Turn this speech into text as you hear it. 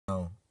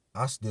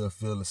I still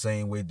feel the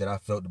same way that I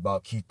felt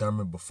about Keith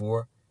Thurman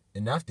before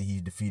and after he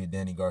defeated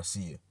Danny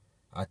Garcia.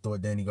 I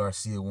thought Danny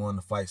Garcia won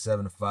the fight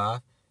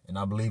 7-5, and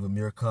I believe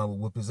Amir Khan would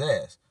whip his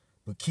ass.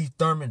 But Keith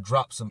Thurman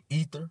dropped some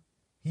ether.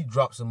 He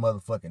dropped some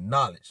motherfucking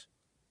knowledge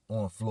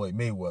on Floyd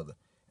Mayweather.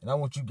 And I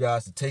want you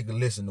guys to take a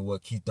listen to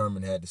what Keith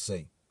Thurman had to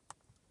say.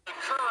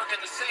 Occur in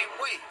the same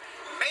way.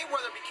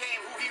 Mayweather became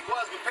who he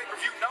was with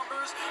pay-per-view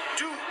numbers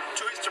due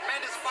to his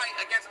tremendous fight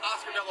against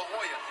Oscar De La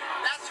Hoya.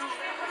 That's who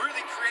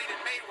really created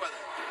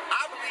Mayweather.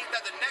 I believe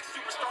that the next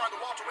superstar in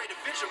the welterweight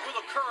division will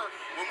occur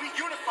when we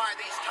unify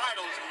these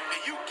titles and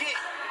you get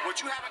what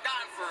you haven't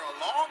gotten for a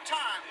long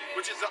time,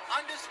 which is the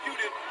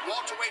undisputed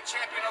welterweight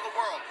champion of the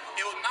world.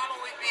 It will not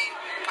only be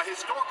a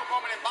historical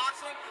moment in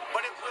boxing,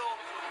 but it will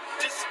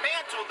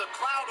dismantle the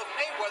cloud of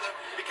Mayweather,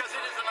 because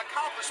it is an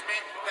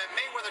accomplishment that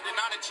Mayweather did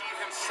not achieve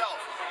himself.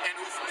 And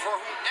for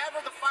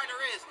whomever the fighter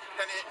is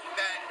that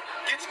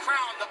gets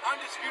crowned the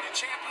undisputed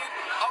champion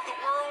of the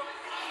world,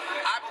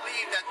 I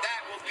believe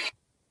that will be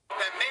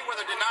that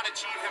Mayweather did not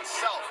achieve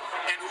himself.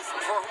 And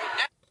for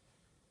whomever.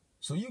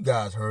 So you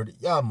guys heard it.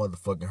 Y'all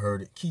motherfucking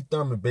heard it. Keith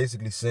Thurman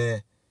basically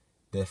saying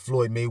that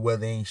Floyd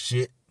Mayweather ain't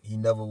shit. He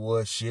never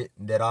was shit.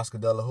 And that Oscar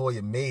De La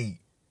Hoya made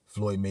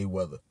Floyd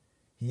Mayweather.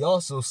 He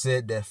also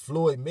said that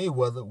Floyd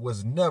Mayweather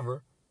was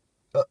never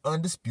an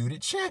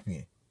undisputed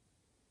champion.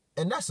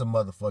 And that's a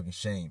motherfucking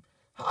shame.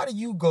 How do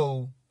you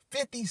go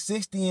 50,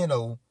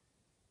 60-0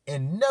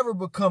 and never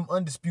become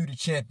undisputed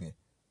champion?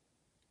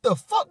 The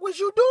fuck was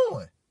you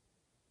doing?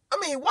 I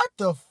mean, what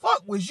the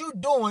fuck was you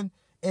doing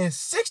in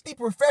 60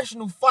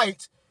 professional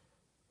fights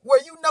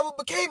where you never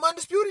became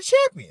undisputed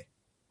champion?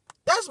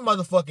 That's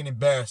motherfucking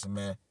embarrassing,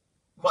 man.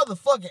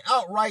 Motherfucking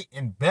outright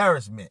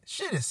embarrassment.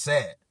 Shit is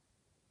sad.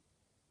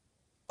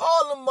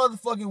 All them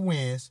motherfucking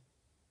wins,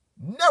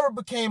 never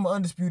became an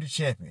undisputed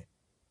champion.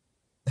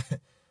 But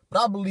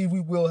I believe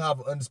we will have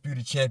an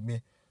undisputed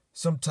champion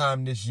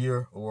sometime this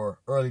year or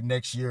early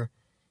next year.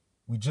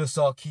 We just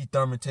saw Keith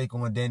Thurman take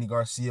on Danny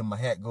Garcia. My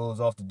hat goes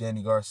off to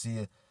Danny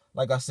Garcia.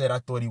 Like I said, I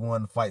thought he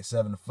won the fight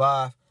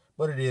 7-5,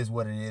 but it is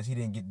what it is. He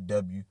didn't get the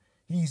W.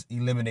 He's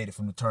eliminated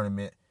from the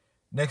tournament.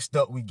 Next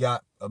up, we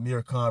got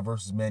Amir Khan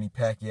versus Manny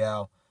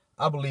Pacquiao.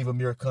 I believe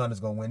Amir Khan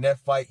is going to win that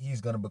fight. He's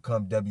going to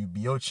become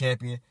WBO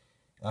champion.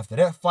 After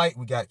that fight,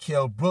 we got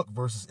Kell Brook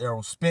versus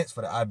Errol Spence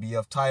for the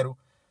IBF title.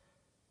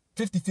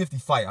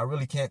 50-50 fight. I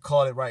really can't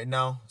call it right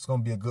now. It's going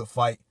to be a good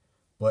fight.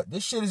 But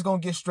this shit is going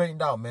to get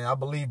straightened out, man. I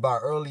believe by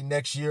early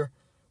next year,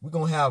 we're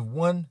going to have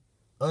one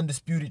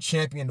undisputed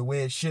champion the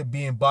way it should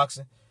be in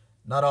boxing.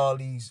 Not all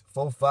these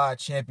 4-5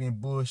 champion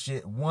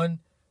bullshit. One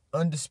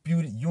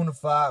undisputed,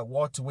 unified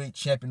welterweight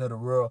champion of the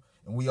world.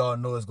 And we all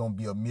know it's going to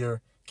be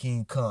Amir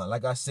King Khan.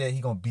 Like I said, he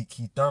going to beat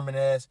Keith Thurman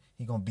ass.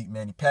 He going to beat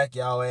Manny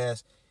Pacquiao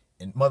ass.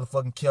 And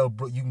motherfucking Kell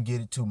Brook, you can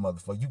get it too,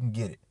 motherfucker. You can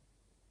get it.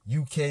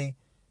 UK,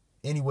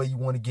 any way you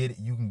want to get it,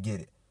 you can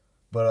get it.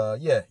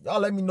 But, yeah,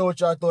 y'all let me know what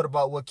y'all thought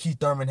about what Keith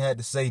Thurman had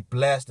to say,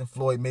 blasting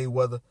Floyd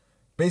Mayweather.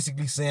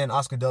 Basically saying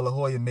Oscar De La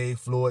Hoya made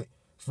Floyd.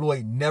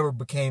 Floyd never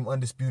became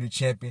undisputed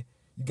champion.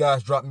 You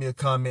guys drop me a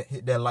comment,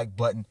 hit that like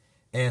button,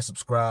 and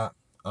subscribe.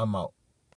 I'm out.